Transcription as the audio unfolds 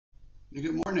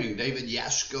Good morning, David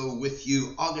Yasko with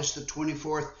you, August the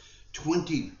 24th,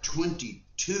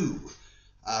 2022.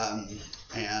 Um,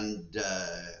 and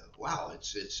wow, I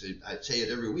say it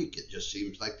every week. It just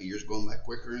seems like the year's going by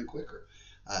quicker and quicker.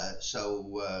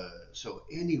 So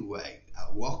anyway,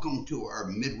 welcome to our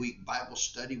midweek Bible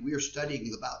study. We are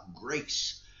studying about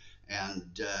grace,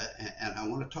 and I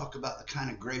want to talk about the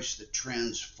kind of grace that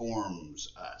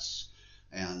transforms us,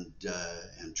 and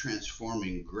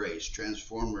transforming grace.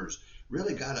 Transformers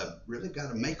really got a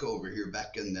makeover here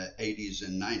back in the 80s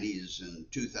and 90s and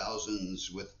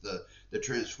 2000s with the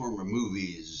Transformer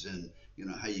movies, and you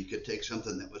know how you could take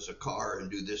something that was a car and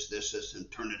do this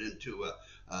and turn it into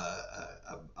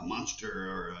a monster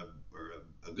or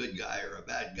a good guy or a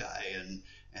bad guy, and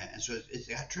so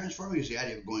transforming is the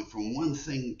idea of going from one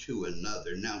thing to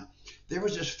another. Now, there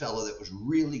was this fellow that was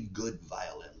really good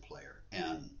violin player,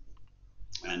 and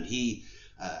he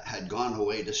had gone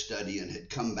away to study and had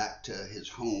come back to his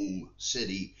home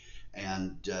city,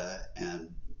 and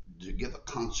to give a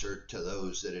concert to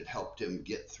those that had helped him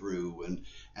get through.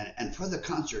 And for the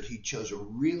concert, he chose a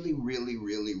really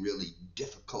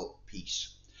difficult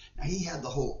piece. Now, he had the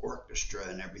whole orchestra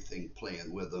and everything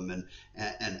playing with him,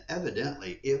 and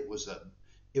evidently it was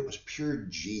pure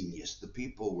genius. The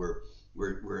people were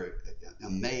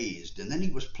amazed. And then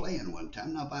he was playing one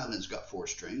time. Now, violin's got four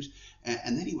strings,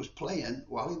 and then he was playing.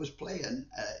 While he was playing,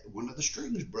 one of the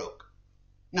strings broke.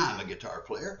 Now, I'm a guitar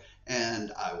player,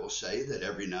 and I will say that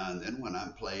every now and then when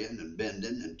I'm playing and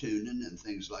bending and tuning and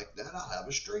things like that, I'll have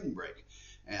a string break.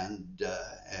 And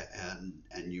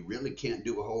you really can't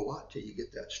do a whole lot till you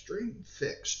get that string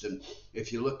fixed. And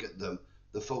if you look at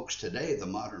the folks today, the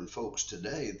modern folks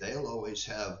today, they'll always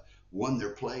have one they're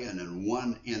playing and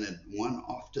one in and one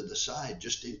off to the side,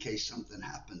 just in case something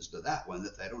happens to that one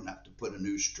that they don't have to put a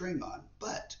new string on.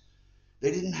 But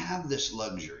they didn't have this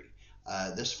luxury.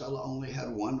 This fellow only had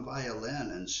one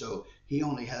violin, and so he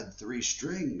only had three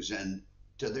strings. And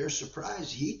to their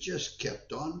surprise, he just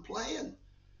kept on playing,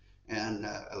 and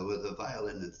with a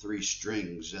violin and three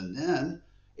strings. And then,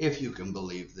 if you can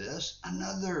believe this,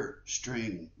 another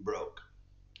string broke.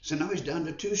 So now he's down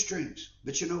to two strings.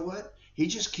 But you know what? He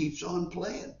just keeps on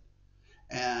playing.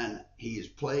 And he's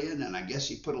playing, and I guess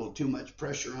he put a little too much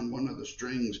pressure on one of the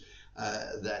strings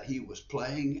that he was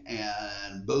playing,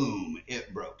 and boom,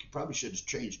 it broke. He probably should have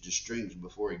changed his strings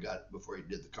before he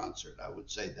did the concert. I would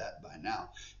say that by now,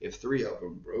 if three of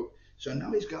them broke. So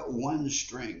now he's got one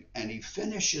string, and he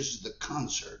finishes the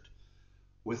concert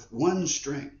with one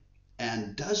string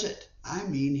and does it. I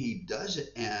mean, he does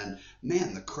it, and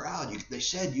man, the crowd. They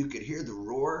said you could hear the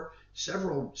roar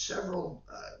several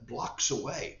blocks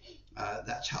away.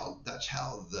 That's how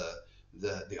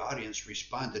the audience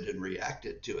responded and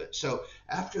reacted to it. So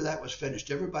after that was finished,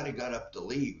 everybody got up to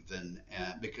leave, and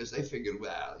because they figured,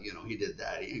 well, he did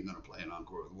that, he ain't going to play an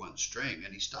encore with one string,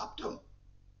 and he stopped them.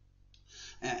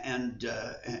 And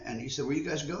he said, "Where you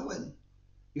guys going?"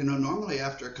 Normally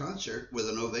after a concert with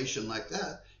an ovation like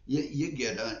that, you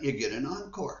get an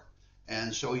encore.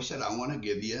 And so he said, "I want to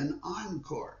give you an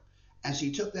encore." And so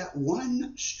he took that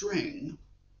one string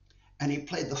and he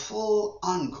played the full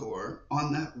encore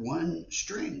on that one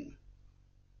string.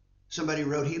 Somebody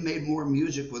wrote he made more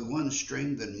music with one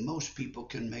string than most people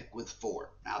can make with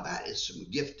four. Now that is some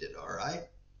gifted, all right?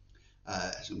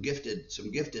 Some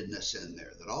giftedness in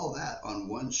there. That all that on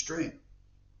one string.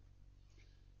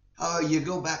 You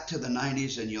go back to the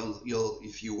 90s, and you'll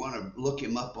if you want to look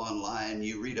him up online,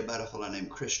 you read about a fellow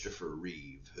named Christopher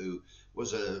Reeve, who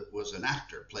was an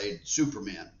actor, played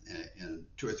Superman in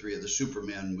two or three of the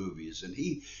Superman movies, and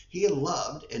he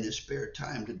loved in his spare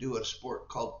time to do a sport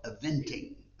called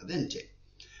eventing. Eventing.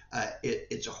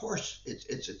 It's a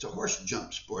horse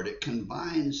jump sport. It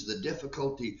combines the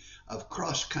difficulty of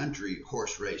cross country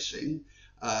horse racing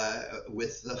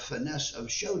with the finesse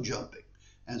of show jumping.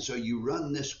 And so you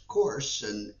run this course,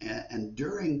 and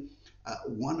during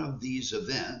one of these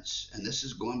events, and this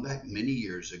is going back many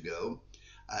years ago,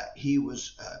 he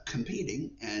was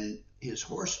competing, and his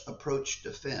horse approached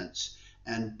the fence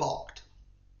and balked.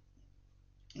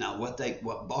 Now,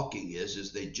 what balking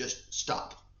is they just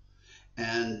stop,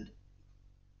 and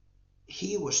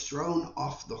he was thrown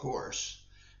off the horse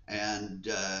and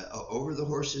over the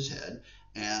horse's head,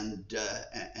 and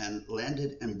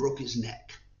landed and broke his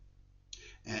neck,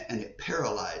 and it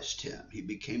paralyzed him. He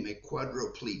became a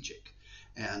quadriplegic,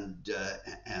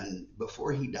 and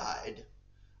before he died,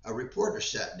 a reporter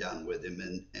sat down with him,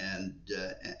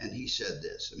 and he said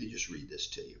this. Let me just read this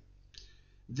to you.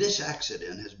 "This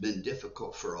accident has been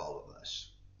difficult for all of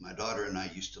us. My daughter and I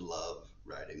used to love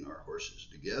riding our horses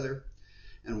together,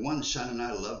 And one son and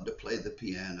I loved to play the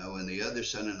piano, and the other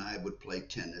son and I would play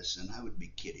tennis. And I would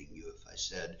be kidding you if I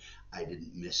said I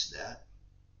didn't miss that.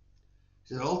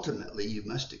 He said, ultimately, you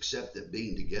must accept that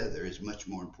being together is much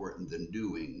more important than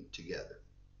doing together.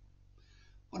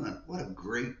 What a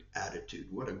great attitude.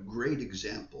 What a great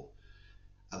example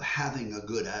of having a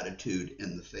good attitude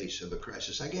in the face of a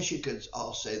crisis. I guess you could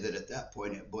all say that at that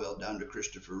point it boiled down to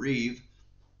Christopher Reeve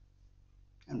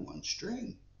and one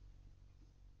string.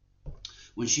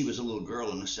 When she was a little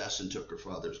girl, an assassin took her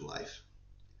father's life.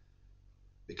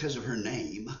 Because of her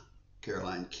name,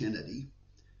 Caroline Kennedy,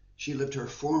 she lived her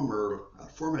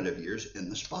formative years in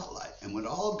the spotlight. And when it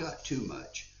all got too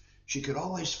much, she could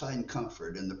always find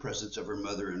comfort in the presence of her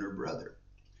mother and her brother.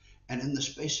 And in the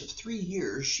space of 3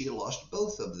 years, she lost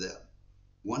both of them.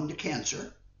 One to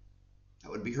cancer,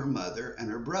 that would be her mother, and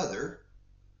her brother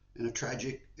in a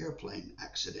tragic airplane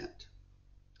accident.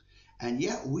 And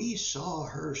yet we saw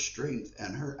her strength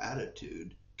and her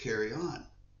attitude carry on.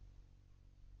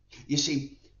 You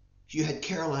see, you had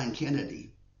Caroline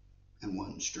Kennedy and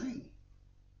one string.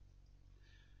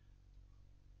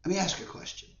 Let me ask a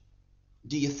question.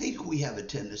 Do you think we have a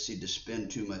tendency to spend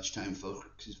too much time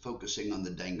focusing on the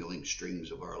dangling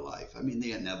strings of our life? I mean,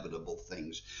 the inevitable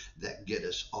things that get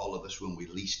us, all of us, when we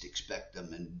least expect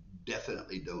them and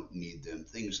definitely don't need them.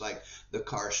 Things like the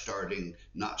car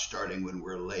not starting when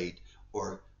we're late,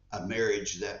 or a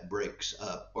marriage that breaks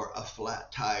up, or a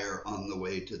flat tire on the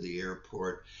way to the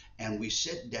airport. And we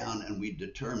sit down and we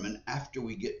determine after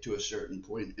we get to a certain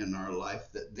point in our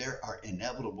life that there are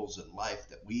inevitables in life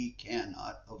that we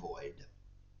cannot avoid.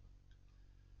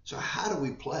 So how do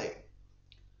we play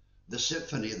the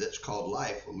symphony that's called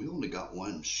life when we only got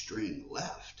one string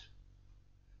left?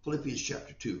 Philippians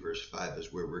chapter 2, verse 5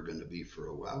 is where we're going to be for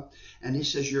a while. And he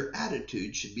says, your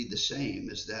attitude should be the same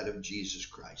as that of Jesus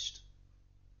Christ.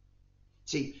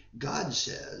 See, God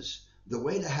says the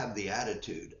way to have the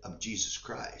attitude of Jesus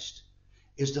Christ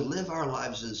is to live our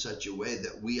lives in such a way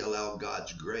that we allow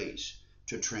God's grace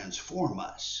to transform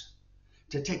us,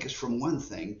 to take us from one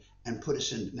thing and put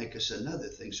us in, make us another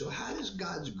thing. So how does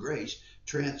God's grace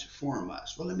transform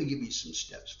us? Well, let me give you some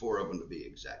steps, 4 of them to be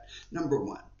exact.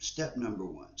 Step number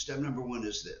one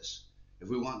is this. If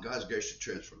we want God's grace to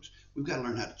transform us, we've got to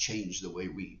learn how to change the way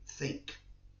we think.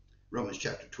 Romans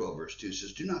chapter 12, verse 2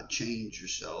 says, do not change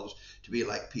yourselves to be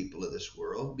like people of this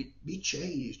world. Be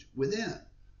changed within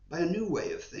by a new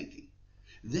way of thinking.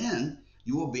 Then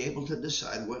you will be able to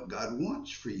decide what God wants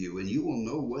for you, and you will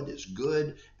know what is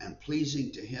good and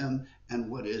pleasing to him and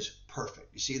what is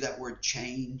perfect. You see that word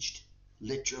changed?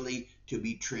 Literally, to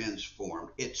be transformed.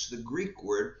 It's the Greek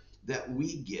word that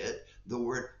we get the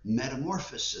word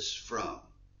metamorphosis from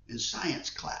in science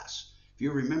class. If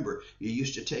you remember, you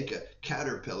used to take a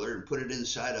caterpillar and put it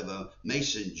inside of a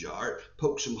mason jar,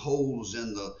 poke some holes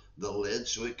in the lid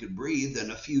so it could breathe. In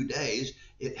a few days,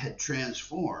 it had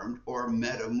transformed or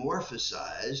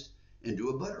metamorphosized into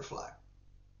a butterfly.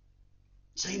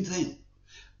 Same thing.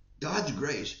 God's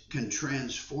grace can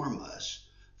transform us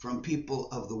from people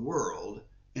of the world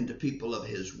into people of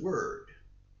his word.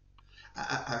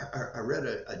 I read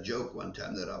a joke one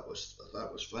time that I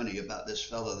thought was funny about this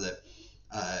fellow that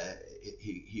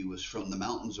he was from the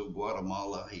mountains of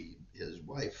Guatemala. His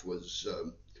wife was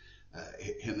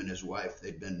him and his wife,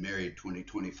 they'd been married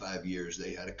 25 years.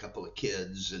 They had a couple of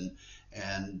kids,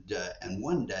 and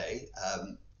one day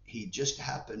he just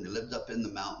happened to lived up in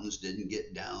the mountains, didn't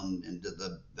get down into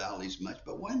the valleys much,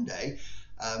 but one day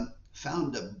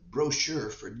found a brochure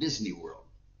for Disney World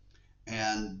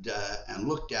and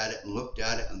looked at it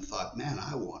and thought, man,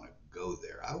 I want to go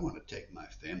there. I want to take my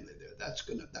family there.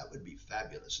 That would be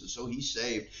fabulous. And so he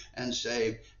saved and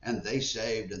saved, and they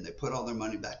saved, and they put all their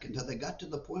money back until they got to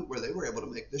the point where they were able to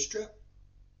make this trip.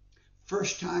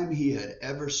 First time he had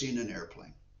ever seen an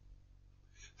airplane.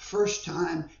 First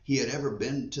time he had ever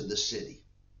been to the city.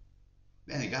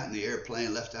 Man, he got in the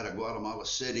airplane, left out of Guatemala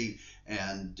City,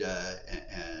 and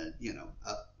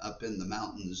up in the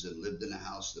mountains, and lived in a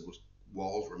house that was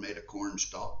walls were made of corn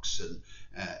stalks, and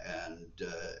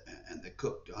they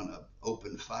cooked on an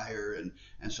open fire,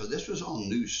 and so this was all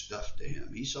new stuff to him.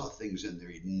 He saw things in there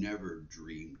he'd never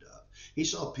dreamed of. He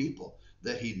saw people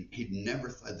that he'd never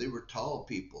thought. They were tall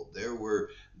people. There were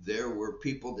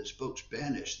people that spoke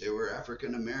Spanish. There were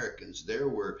African Americans.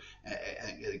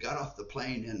 He got off the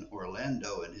plane in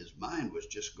Orlando, and his mind was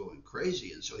just going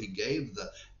crazy. And so he gave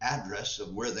the address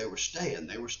of where they were staying.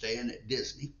 They were staying at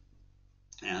Disney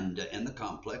and in the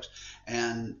complex,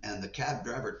 and the cab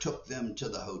driver took them to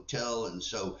the hotel. And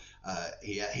so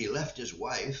he left his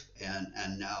wife,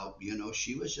 and now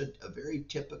she was a very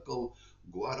typical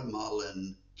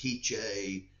Guatemalan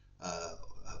Quiche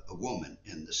a woman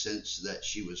in the sense that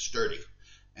she was sturdy,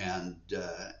 and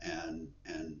the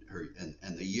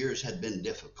years had been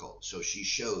difficult, so she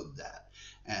showed that.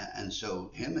 And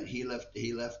so he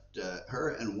left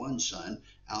her and one son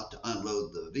out to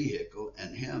unload the vehicle,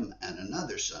 and him and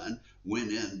another son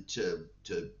went in to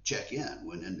check in,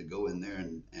 went in to go in there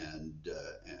and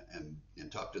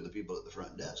talk to the people at the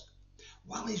front desk.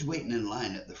 While he's waiting in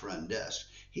line at the front desk,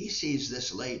 he sees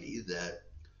this lady that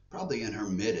probably in her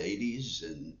mid 80s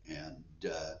and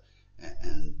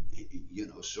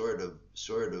sort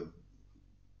of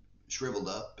shriveled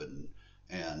up and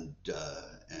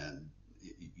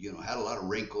had a lot of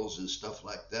wrinkles and stuff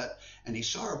like that. And he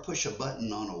saw her push a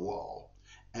button on a wall,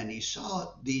 and he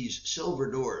saw these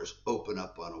silver doors open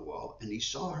up on a wall, and he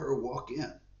saw her walk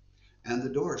in, and the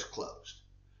doors closed.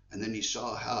 And then he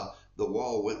saw how the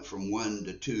wall went from 1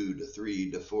 to 2 to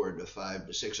 3 to 4 to 5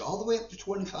 to 6, all the way up to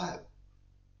 25.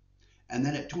 And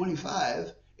then at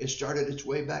 25, it started its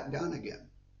way back down again.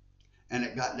 And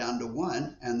it got down to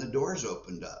 1, and the doors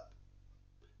opened up.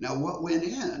 Now, what went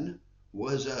in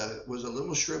was a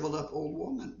little shriveled up old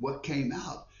woman. What came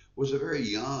out was a very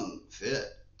young, fit,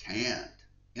 tanned,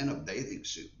 in a bathing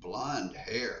suit, blonde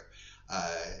hair,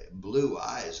 blue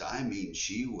eyes. I mean,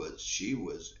 she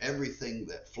was everything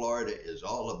that Florida is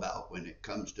all about when it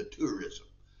comes to tourism.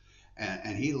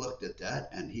 And he looked at that,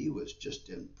 and he was just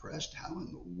impressed. How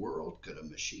in the world could a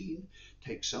machine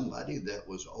take somebody that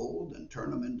was old and turn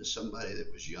them into somebody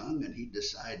that was young? And he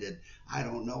decided, I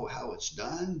don't know how it's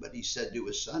done, but he said to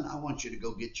his son, I want you to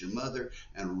go get your mother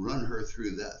and run her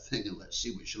through that thing, and let's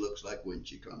see what she looks like when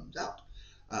she comes out.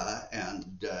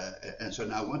 And so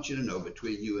now I want you to know,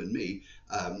 between you and me,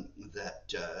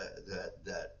 that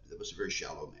was a very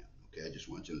shallow man. Okay, I just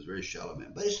want you to know, he was a very shallow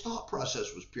man. But his thought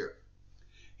process was pure.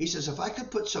 He says, if I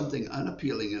could put something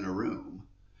unappealing in a room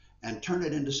and turn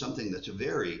it into something that's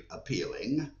very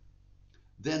appealing,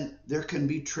 then there can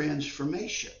be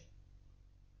transformation.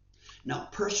 Now,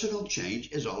 personal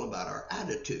change is all about our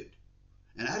attitude.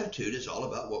 And attitude is all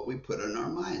about what we put in our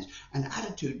minds. And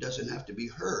attitude doesn't have to be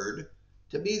heard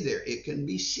to be there. It can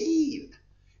be seen.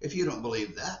 If you don't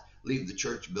believe that, leave the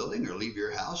church building or leave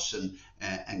your house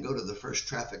and go to the first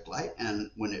traffic light.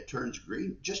 And when it turns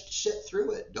green, just sit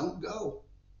through it. Don't go.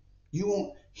 You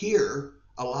won't hear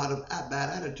a lot of bad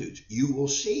attitudes. You will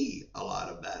see a lot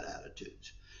of bad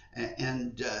attitudes.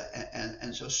 And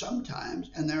so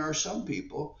sometimes, and there are some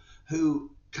people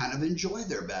who kind of enjoy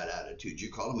their bad attitudes.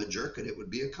 You call them a jerk and it would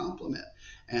be a compliment.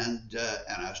 And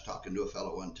I was talking to a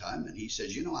fellow one time, and he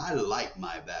says, I like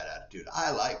my bad attitude.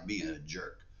 I like being a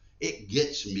jerk. It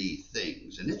gets me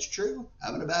things. And it's true.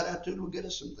 Having a bad attitude will get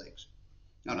us some things.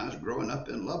 Now, when I was growing up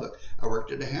in Lubbock, I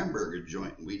worked at a hamburger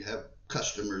joint, and we'd have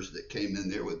customers that came in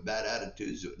there with bad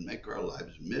attitudes that would make our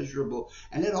lives miserable,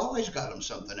 and it always got them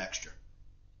something extra.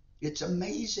 It's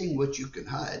amazing what you can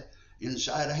hide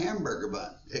inside a hamburger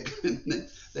bun.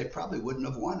 They probably wouldn't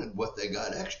have wanted what they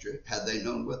got extra had they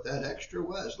known what that extra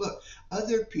was. Look,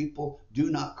 other people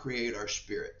do not create our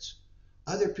spirits.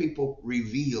 Other people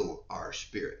reveal our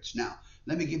spirits. Now,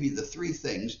 let me give you the 3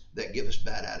 things that give us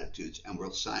bad attitudes, and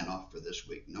we'll sign off for this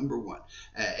week. Number 1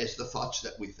 is the thoughts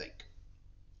that we think.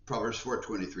 Proverbs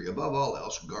 4:23, above all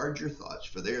else, guard your thoughts,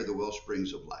 for they are the well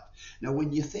springs of life. Now,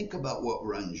 when you think about what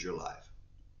runs your life,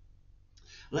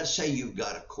 let's say you've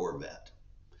got a Corvette.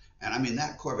 And I mean,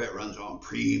 that Corvette runs on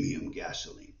premium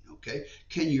gasoline, okay?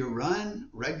 Can you run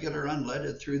regular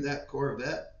unleaded through that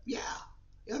Corvette? Yeah,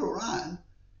 it'll run.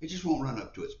 It just won't run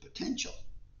up to its potential.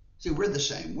 See, we're the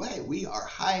same way. We are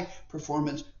high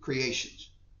performance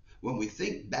creations. When we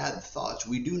think bad thoughts,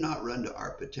 we do not run to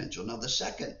our potential. Now, the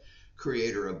second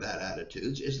creator of bad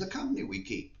attitudes is the company we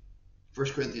keep.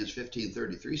 1 Corinthians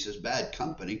 15:33 says, bad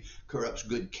company corrupts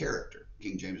good character.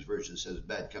 King James Version says,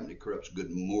 bad company corrupts good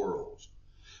morals.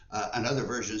 Another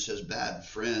version says, bad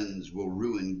friends will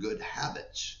ruin good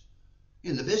habits.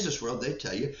 In the business world, they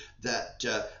tell you that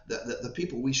the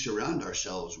people we surround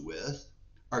ourselves with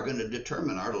are going to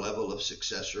determine our level of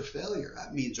success or failure.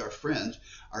 That means our friends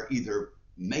are either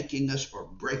making us or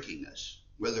breaking us.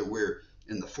 Whether we're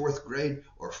in the 4th grade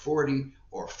or 40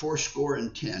 or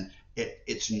 410,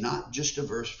 it's not just a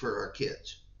verse for our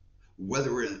kids.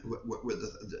 Whether we're in,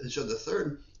 so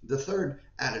the third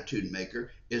attitude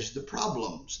maker is the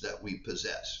problems that we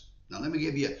possess. Now let me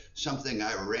give you something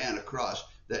I ran across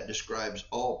that describes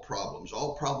all problems.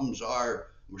 All problems are,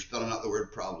 we're spelling out the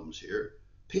word problems here,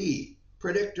 P,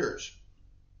 predictors.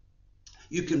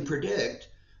 You can predict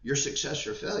your success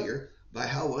or failure by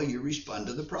how well you respond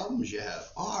to the problems you have.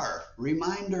 R,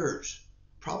 reminders.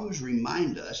 Problems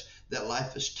remind us that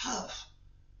life is tough,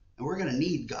 and we're going to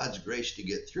need God's grace to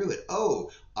get through it.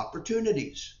 O,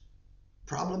 opportunities.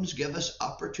 Problems give us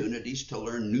opportunities to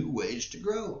learn new ways to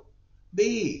grow.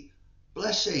 B,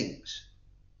 blessings.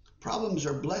 Problems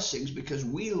are blessings because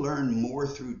we learn more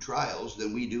through trials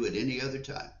than we do at any other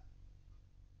time.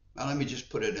 Now, let me just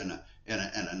put it in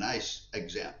a nice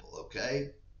example, okay?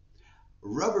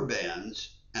 Rubber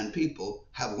bands and people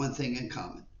have one thing in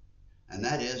common, and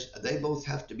that is they both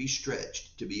have to be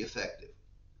stretched to be effective.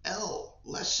 L,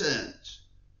 lessons.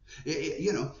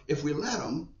 If we let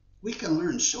them, we can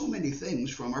learn so many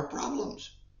things from our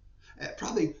problems.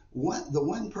 Probably the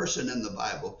one person in the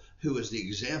Bible who is the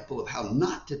example of how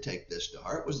not to take this to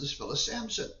heart was this fellow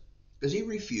Samson, because he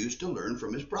refused to learn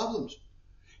from his problems.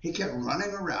 He kept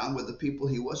running around with the people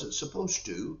he wasn't supposed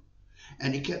to,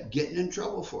 and he kept getting in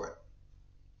trouble for it.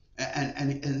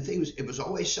 And the thing was, it was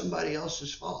always somebody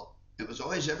else's fault. It was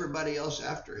always everybody else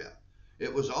after him.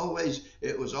 It was always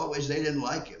they didn't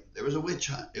like him. There was a witch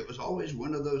hunt. It was always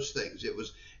one of those things. It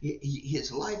was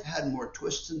his life had more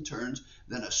twists and turns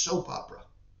than a soap opera.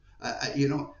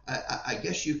 I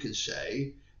guess you could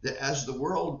say that as the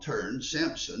world turned,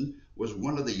 Samson was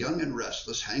one of the young and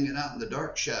restless, hanging out in the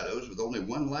dark shadows with only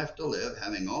one life to live,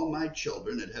 having all my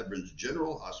children at Hebron's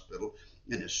General Hospital.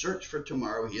 In his search for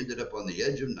tomorrow, he ended up on the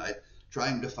edge of night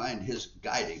trying to find his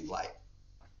guiding light.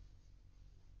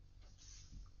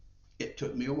 It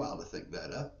took me a while to think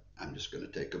that up. I'm just going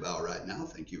to take a bow right now.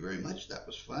 Thank you very much. That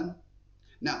was fun.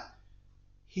 Now,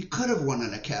 he could have won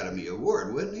an Academy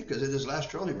Award, wouldn't he? Because in his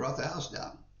last role, he brought the house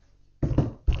down.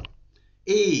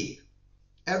 E,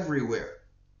 everywhere.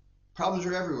 Problems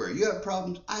are everywhere. You have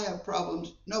problems. I have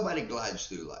problems. Nobody glides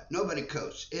through life. Nobody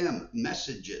coasts. M,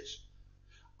 messages.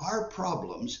 Our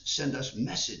problems send us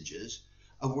messages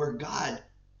of where God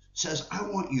says, I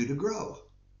want you to grow.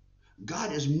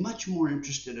 God is much more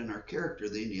interested in our character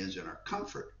than he is in our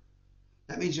comfort.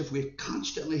 That means if we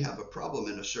constantly have a problem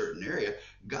in a certain area,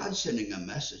 God's sending us a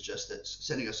message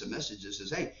that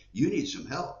says, hey, you need some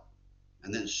help,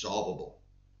 and then solvable.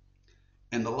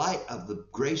 In the light of the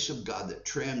grace of God that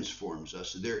transforms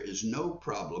us, there is no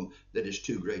problem that is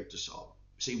too great to solve.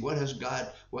 See, what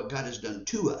God has done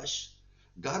to us,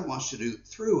 God wants to do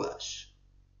through us.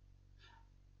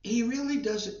 He really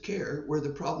doesn't care where the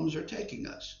problems are taking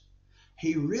us.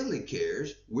 He really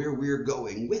cares where we're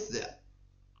going with them.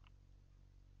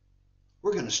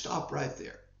 We're going to stop right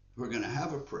there. We're going to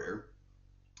have a prayer,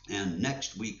 and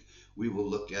next week we will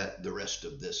look at the rest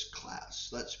of this class.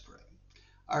 Let's pray.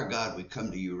 Our God, we come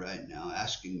to you right now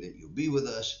asking that you be with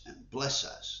us and bless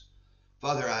us.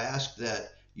 Father, I ask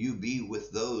that you be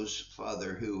with those,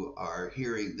 Father, who are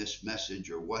hearing this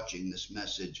message or watching this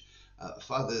message,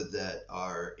 Father, that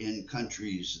are in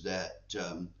countries that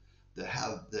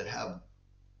have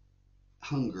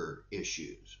hunger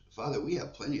issues. Father, we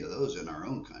have plenty of those in our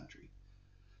own country.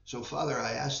 So, Father,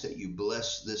 I ask that you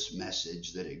bless this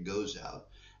message, that it goes out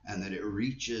and that it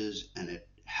reaches and it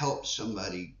helps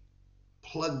somebody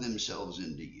plug themselves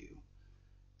into you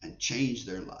and change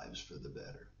their lives for the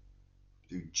better.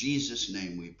 Through Jesus'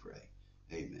 name we pray.